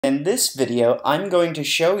In this video, I'm going to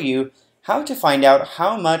show you how to find out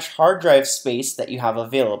how much hard drive space that you have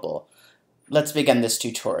available. Let's begin this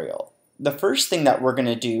tutorial. The first thing that we're going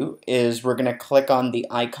to do is we're going to click on the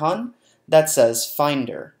icon that says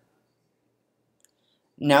Finder.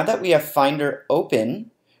 Now that we have Finder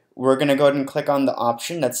open, we're going to go ahead and click on the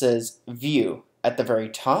option that says View at the very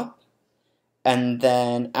top. And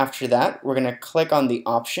then after that, we're going to click on the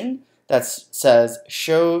option that says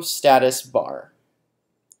Show Status Bar.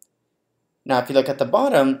 Now if you look at the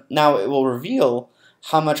bottom, now it will reveal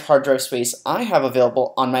how much hard drive space I have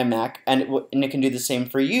available on my Mac, and it can do the same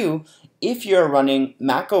for you if you're running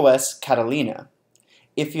macOS Catalina.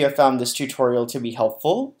 If you have found this tutorial to be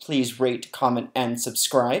helpful, please rate, comment, and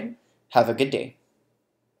subscribe. Have a good day.